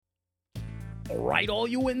Alright, all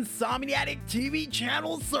you Insomniatic TV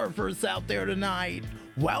channel surfers out there tonight,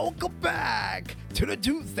 welcome back to the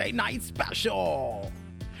Tuesday Night Special.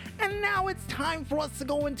 And now it's time for us to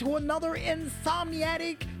go into another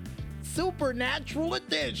Insomniatic Supernatural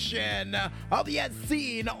edition of the As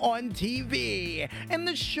Seen on TV. And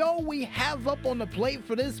the show we have up on the plate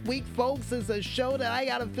for this week, folks, is a show that I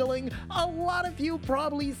got a feeling a lot of you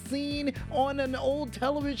probably seen on an old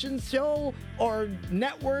television show or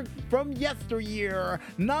network from yesteryear,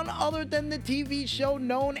 none other than the TV show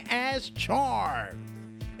known as Charmed.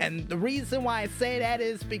 And the reason why I say that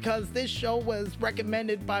is because this show was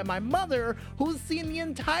recommended by my mother, who's seen the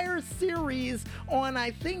entire series on, I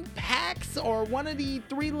think, PAX or one of the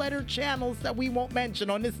three-letter channels that we won't mention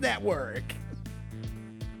on this network.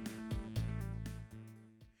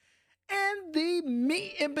 And the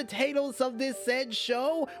meat and potatoes of this said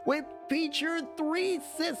show would feature three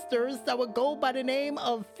sisters that would go by the name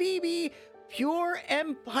of Phoebe, Pure,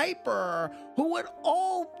 and Piper, who would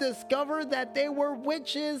all discover that they were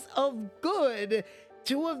witches of good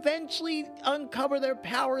to eventually uncover their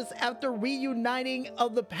powers after reuniting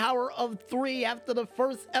of the power of three after the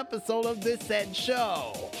first episode of this said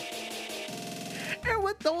show. And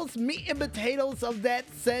with those meat and potatoes of that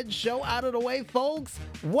said show out of the way, folks,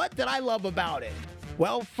 what did I love about it?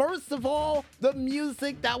 Well, first of all, the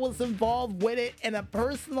music that was involved with it and a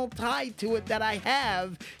personal tie to it that I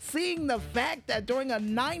have, seeing the fact that during a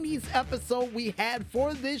 90s episode we had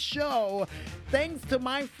for this show, thanks to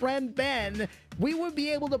my friend Ben, we would be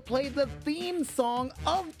able to play the theme song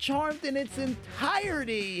of Charmed in its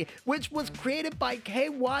entirety, which was created by Kay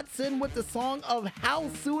Watson with the song of How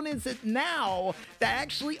Soon Is It Now, that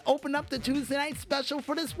actually opened up the Tuesday Night Special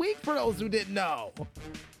for this week, for those who didn't know.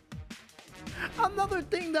 Another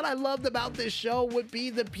thing that I loved about this show would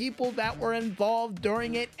be the people that were involved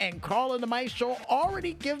during it, and Carl and the Maestro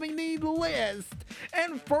already giving the list.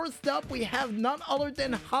 And first up, we have none other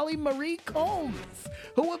than Holly Marie Combs,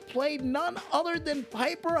 who would play none other than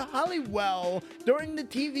Piper Halliwell during the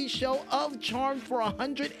TV show of Charmed for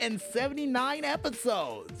 179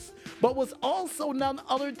 episodes, but was also none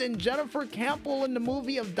other than Jennifer Campbell in the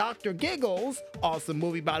movie of Dr. Giggles, awesome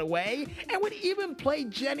movie by the way, and would even play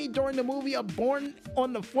Jenny during the movie of Born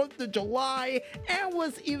on the 4th of July, and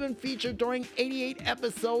was even featured during 88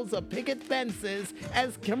 episodes of Picket Fences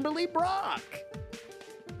as Kimberly Brock.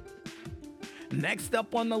 Next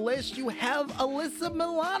up on the list, you have Alyssa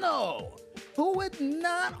Milano, who would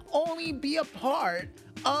not only be a part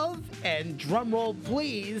of, and drumroll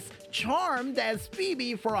please, Charmed as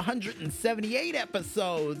Phoebe for 178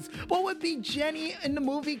 episodes, but would be Jenny in the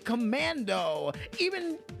movie Commando,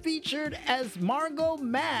 even featured as Margot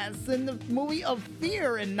Mass in the movie of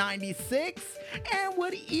Fear in 96, and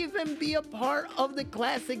would even be a part of the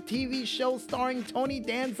classic TV show starring Tony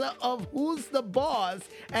Danza of Who's the Boss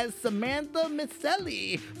as Samantha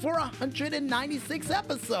Miceli for 196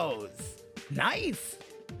 episodes. Nice!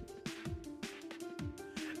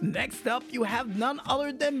 Next up, you have none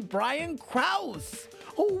other than Brian Krause,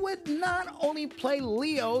 who would not only play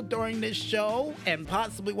Leo during this show, and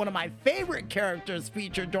possibly one of my favorite characters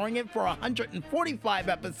featured during it for 145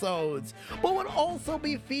 episodes, but would also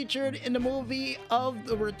be featured in the movie of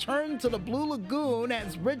The Return to the Blue Lagoon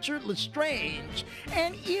as Richard Lestrange,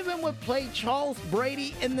 and even would play Charles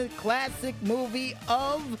Brady in the classic movie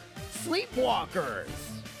of Sleepwalkers.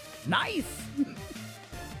 Nice!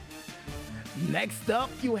 Next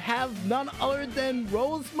up, you have none other than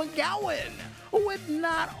Rose McGowan, who would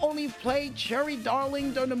not only play Cherry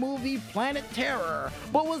Darling during the movie Planet Terror,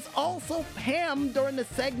 but was also Pam during the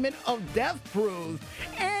segment of Death Proof,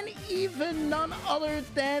 and even none other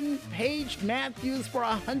than Paige Matthews for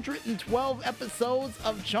 112 episodes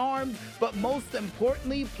of Charmed, but most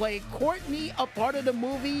importantly played Courtney, a part of the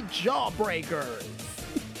movie Jawbreakers.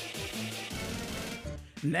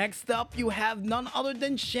 Next up, you have none other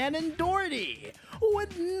than Shannon Doherty, who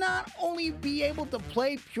would not only be able to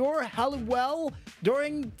play Pure Halliwell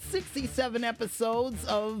during 67 episodes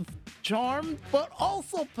of Charmed, but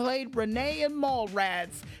also played Renee in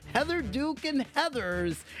Mallrats, Heather Duke in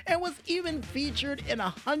Heathers, and was even featured in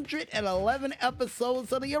 111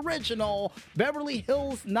 episodes of the original Beverly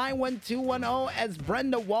Hills 90210 as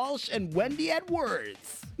Brenda Walsh and Wendy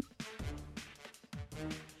Edwards.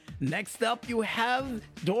 Next up, you have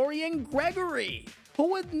Dorian Gregory,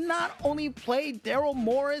 who would not only play Daryl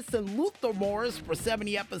Morris and Luther Morris for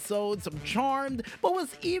 70 episodes of Charmed, but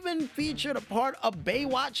was even featured a part of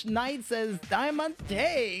Baywatch Nights as Diamond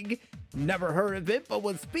Tague. Never heard of it, but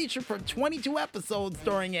was featured for 22 episodes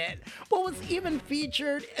during it, but was even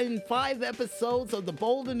featured in 5 episodes of The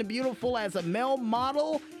Bold and the Beautiful as a male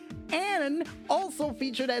model, and also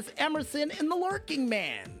featured as Emerson in The Lurking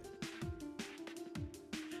Man.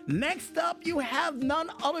 Next up, you have none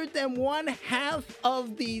other than one half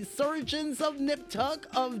of the Surgeons of Nip-Tuck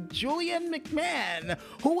of Julian McMahon,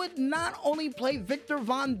 who would not only play Victor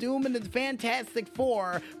Von Doom in the Fantastic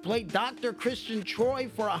Four, play Dr. Christian Troy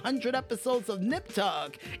for 100 episodes of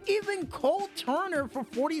Nip-Tuck, even Cole Turner for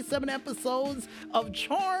 47 episodes of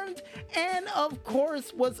Charmed, and of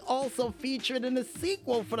course was also featured in the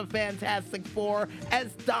sequel for the Fantastic Four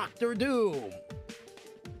as Dr. Doom.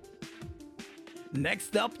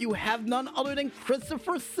 Next up, you have none other than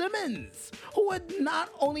Christopher Simmons, who would not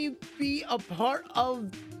only be a part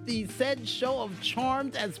of the said show of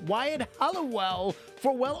Charmed as Wyatt Halliwell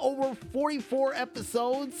for well over 44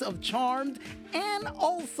 episodes of Charmed, and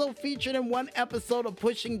also featured in one episode of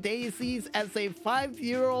Pushing Daisies as a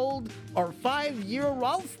 5-year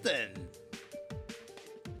Ralston.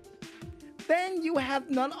 Then you have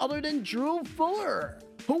none other than Drew Fuller,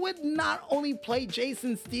 who would not only play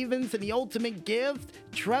Jason Stevens in The Ultimate Gift,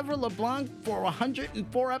 Trevor LeBlanc for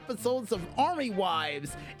 104 episodes of Army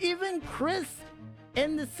Wives, even Chris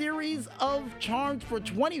in the series of Charmed for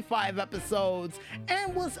 25 episodes,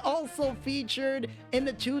 and was also featured in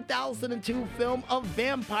the 2002 film of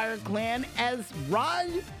Vampire Clan as Rod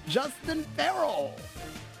Justin Farrell.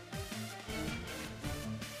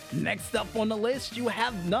 Next up on the list, you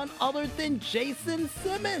have none other than Jason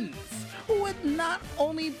Simmons, who would not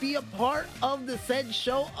only be a part of the said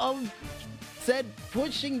show of said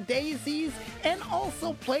Pushing Daisies, and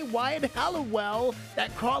also play Wyatt Halliwell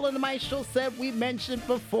that Carl and Maestro said we mentioned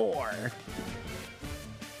before.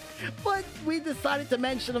 But we decided to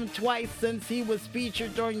mention him twice since he was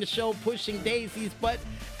featured during the show Pushing Daisies. But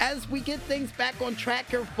as we get things back on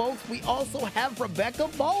track here, folks, we also have Rebecca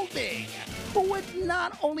Balding, who would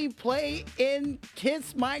not only play in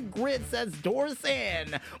Kiss My Grits as Doris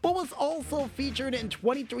Ann, but was also featured in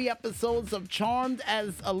 23 episodes of Charmed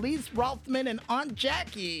as Elise Rothman and Aunt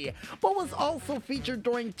Jackie, but was also featured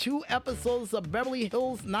during 2 episodes of Beverly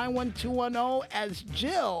Hills 90210 as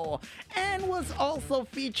Jill, and was also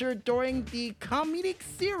featured during the comedic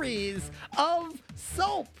series of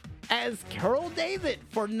Soap as Carol David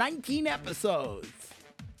for 19 episodes.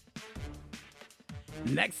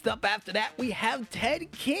 Next up after that, we have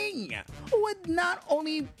Ted King, who would not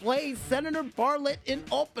only play Senator Bartlett in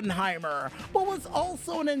Oppenheimer, but was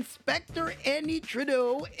also an Inspector Andy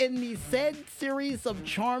Trudeau in the said series of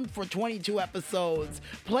Charmed for 22 episodes,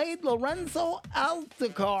 played Lorenzo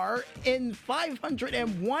Altacar in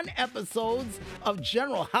 501 episodes of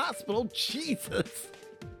General Hospital, Jesus,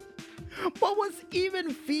 but was even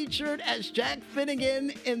featured as Jack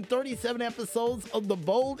Finnegan in 37 episodes of The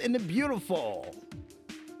Bold and the Beautiful.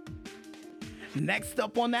 Next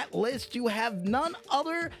up on that list, you have none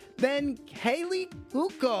other than Kaylee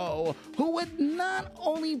Cuoco, who would not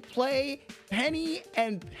only play Penny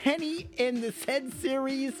and Penny in the said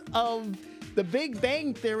series of The Big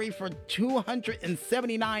Bang Theory for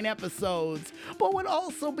 279 episodes, but would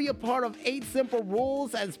also be a part of 8 Simple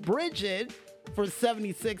Rules as Bridget for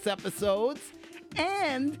 76 episodes,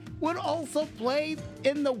 and would also play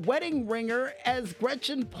in The Wedding Ringer as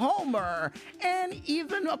Gretchen Palmer, and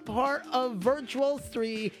even a part of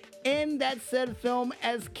Virtuosi in that said film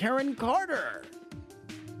as Karen Carter.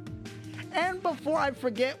 And before I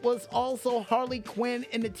forget, was also Harley Quinn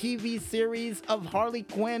in the TV series of Harley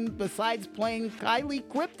Quinn, besides playing Kylie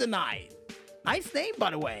Kryptonite. Nice name,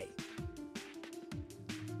 by the way.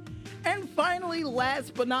 And finally,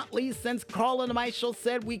 last but not least, since Carl and Michael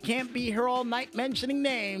said we can't be here all night mentioning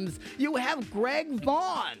names, you have Greg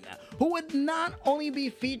Vaughn, who would not only be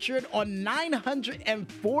featured on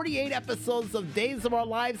 948 episodes of Days of Our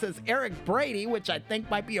Lives as Eric Brady, which I think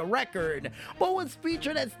might be a record, but was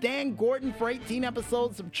featured as Dan Gordon for 18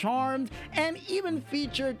 episodes of Charmed, and even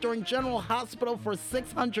featured during General Hospital for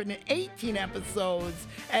 618 episodes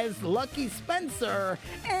as Lucky Spencer,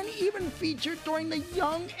 and even featured during The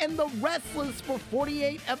Young and the Restless for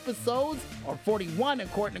 48 episodes, or 41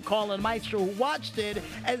 according to Carl and Maestro who watched it,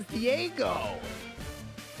 as Diego.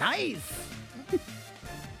 Nice!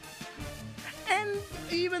 And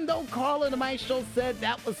even though Carl and Maestro said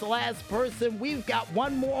that was the last person, we've got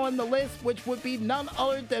one more on the list, which would be none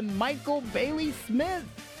other than Michael Bailey Smith,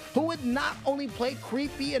 who would not only play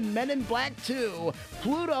Creepy in Men in Black 2,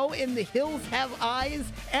 Pluto in The Hills Have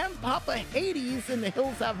Eyes, and Papa Hades in The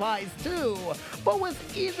Hills Have Eyes 2, but was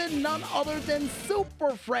even none other than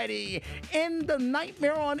Super Freddy in The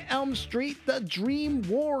Nightmare on Elm Street, The Dream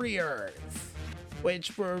Warriors, which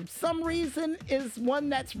for some reason is one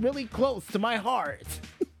that's really close to my heart.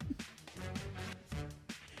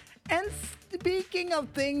 And speaking of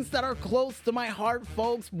things that are close to my heart,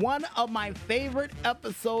 folks, one of my favorite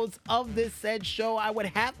episodes of this said show, I would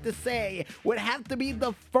have to say, would have to be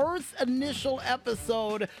the first initial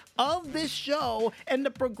episode of this show, and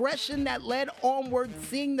the progression that led onward,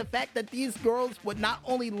 seeing the fact that these girls would not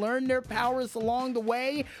only learn their powers along the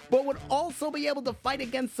way, but would also be able to fight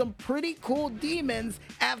against some pretty cool demons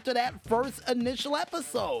after that first initial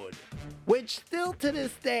episode, which still to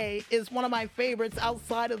this day is one of my favorites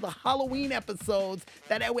outside of the Halloween episodes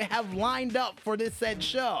that I would have lined up for this said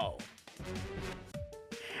show.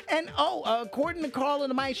 And according to Carl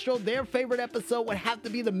and the Maestro, their favorite episode would have to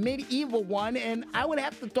be the medieval one, and I would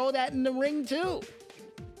have to throw that in the ring too.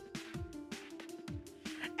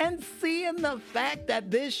 And seeing the fact that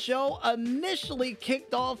this show initially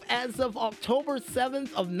kicked off as of October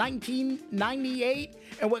 7th of 1998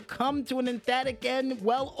 and would come to an emphatic end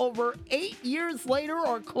well over 8 years later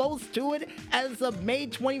or close to it as of May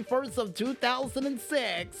 21st of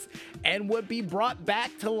 2006, and would be brought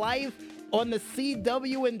back to life on the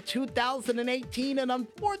CW in 2018, and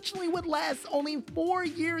unfortunately would last only 4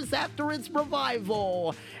 years after its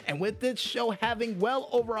revival. And with this show having well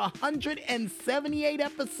over 178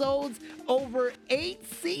 episodes over 8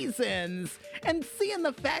 seasons, and seeing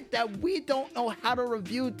the fact that we don't know how to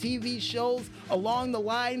review TV shows along the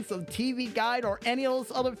lines of TV Guide or any of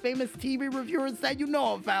those other famous TV reviewers that you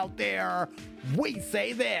know of out there, we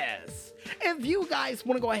say this: if you guys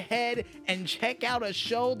want to go ahead and check out a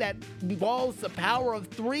show that involves the power of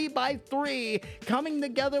 3x3 coming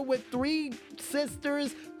together with 3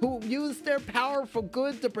 sisters who use their power for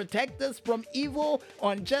good to protect us from evil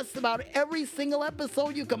on just about every single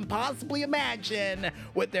episode you can possibly imagine,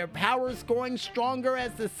 with their powers growing stronger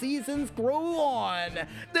as the seasons grow on,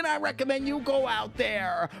 then I recommend you go out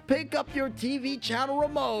there, pick up your TV channel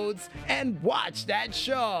remotes, and watch that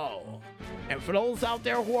show. And for those out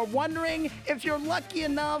there who are wondering, if you're lucky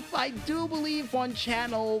enough, I do believe on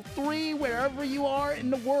Channel 3, wherever you are in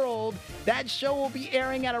the world, that show will be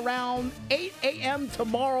airing at around 8 a.m.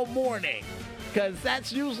 tomorrow morning, because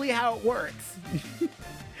that's usually how it works.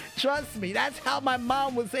 Trust me, that's how my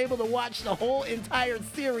mom was able to watch the whole entire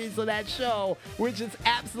series of that show, which is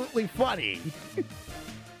absolutely funny.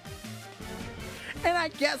 And I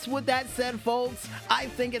guess with that said, folks, I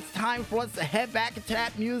think it's time for us to head back into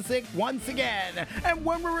that music once again. And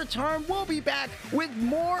when we return, we'll be back with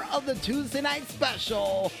more of the Tuesday Night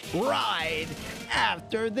Special right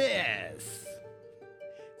after this.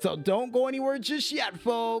 So don't go anywhere just yet,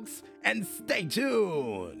 folks, and stay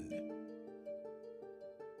tuned.